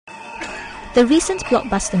The recent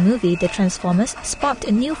blockbuster movie, The Transformers, sparked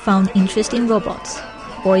a newfound interest in robots.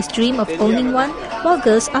 Boys dream of owning one, while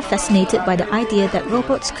girls are fascinated by the idea that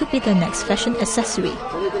robots could be their next fashion accessory.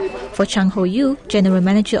 For Chang Ho-yu, general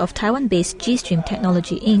manager of Taiwan-based G-Stream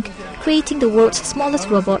Technology Inc., creating the world's smallest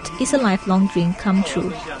robot is a lifelong dream come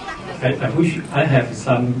true. I wish I have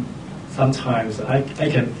sometimes I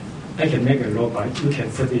can make a robot you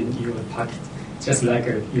can put in your pocket, just like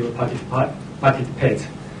your pocket pet.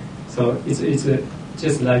 So it's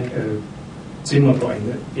just like a dreamable,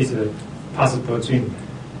 and it's a possible dream.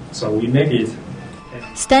 So we make it.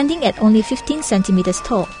 Standing at only 15 centimeters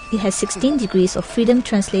tall, it has 16 degrees of freedom,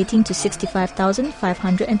 translating to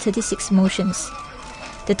 65,536 motions.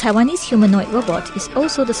 The Taiwanese humanoid robot is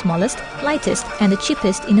also the smallest, lightest, and the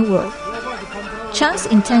cheapest in the world. Chang's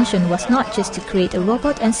intention was not just to create a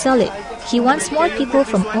robot and sell it. He wants more people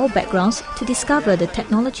from all backgrounds to discover the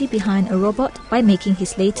technology behind a robot by making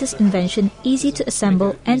his latest invention easy to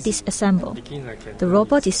assemble and disassemble. The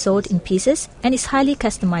robot is sold in pieces and is highly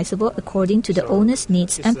customizable according to the owner's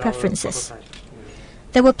needs and preferences.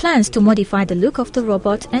 There were plans to modify the look of the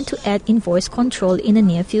robot and to add in voice control in the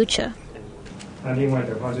near future. 那另外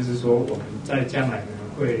的话就是说，我们在将来呢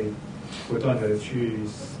会不断的去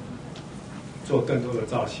做更多的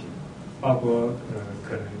造型，包括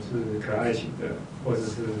可能是可爱型的，或者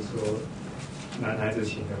是说男孩子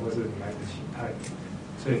型的，或是女孩子形态的，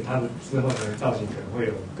所以它的之后呢造型可能会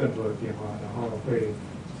有更多的变化，然后会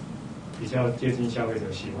比较接近消费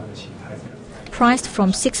者喜欢的形态。Priced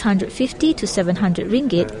from 650 to 700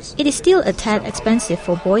 ringgit, it is still a tad expensive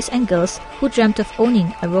for boys and girls who dreamt of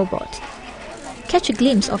owning a robot. Catch a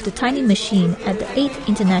glimpse of the tiny machine at the 8th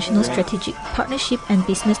International Strategic Partnership and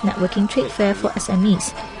Business Networking Trade Fair for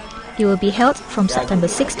SMEs. It will be held from September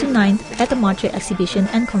 6 to 9 at the Market Exhibition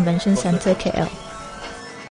and Convention Centre, KL.